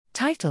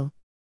Title: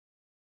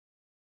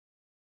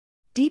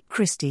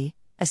 DeepCristae,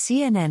 a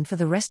CNN for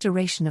the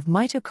restoration of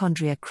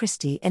mitochondria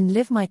cristae in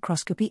live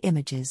microscopy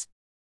images.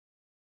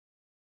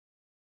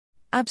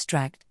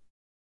 Abstract: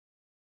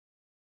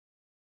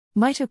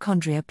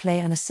 Mitochondria play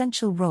an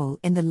essential role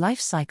in the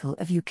life cycle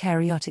of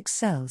eukaryotic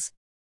cells.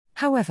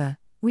 However,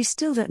 we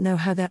still don't know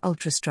how their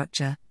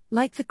ultrastructure,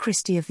 like the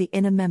cristae of the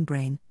inner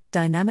membrane,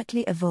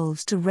 dynamically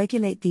evolves to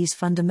regulate these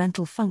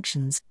fundamental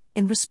functions,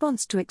 in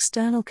response to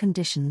external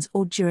conditions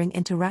or during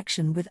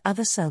interaction with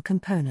other cell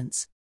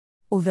components.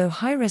 Although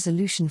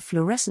high-resolution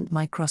fluorescent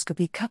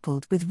microscopy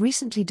coupled with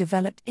recently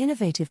developed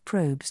innovative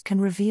probes can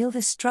reveal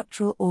this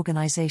structural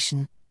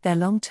organization, their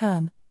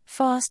long-term,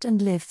 fast and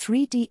live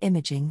 3D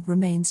imaging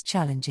remains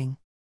challenging.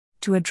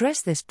 To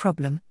address this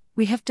problem,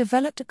 we have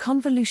developed a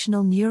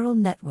convolutional neural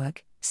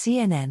network,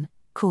 CNN,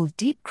 called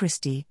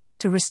DeepCristae,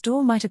 to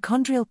restore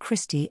mitochondrial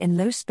cristae in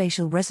low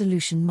spatial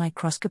resolution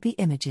microscopy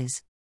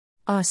images.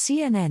 Our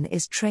CNN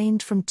is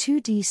trained from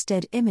 2D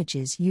STED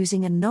images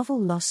using a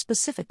novel loss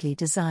specifically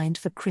designed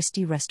for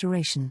cristae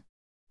restoration.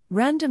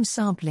 Random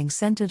sampling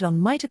centered on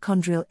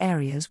mitochondrial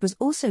areas was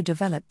also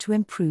developed to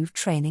improve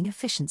training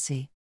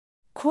efficiency.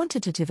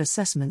 Quantitative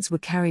assessments were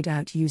carried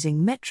out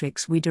using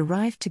metrics we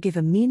derived to give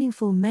a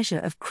meaningful measure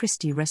of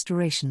cristae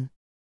restoration.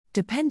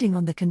 Depending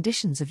on the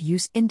conditions of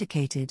use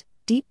indicated,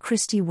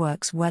 DeepCristae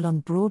works well on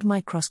broad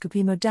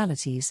microscopy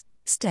modalities,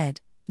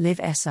 STED,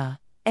 LIV-SR,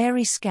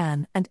 AIRI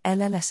scan and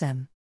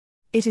LLSM.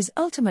 It is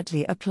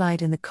ultimately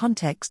applied in the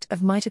context of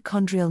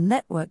mitochondrial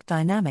network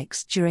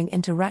dynamics during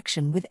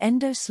interaction with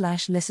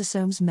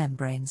endo/lysosomes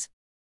membranes.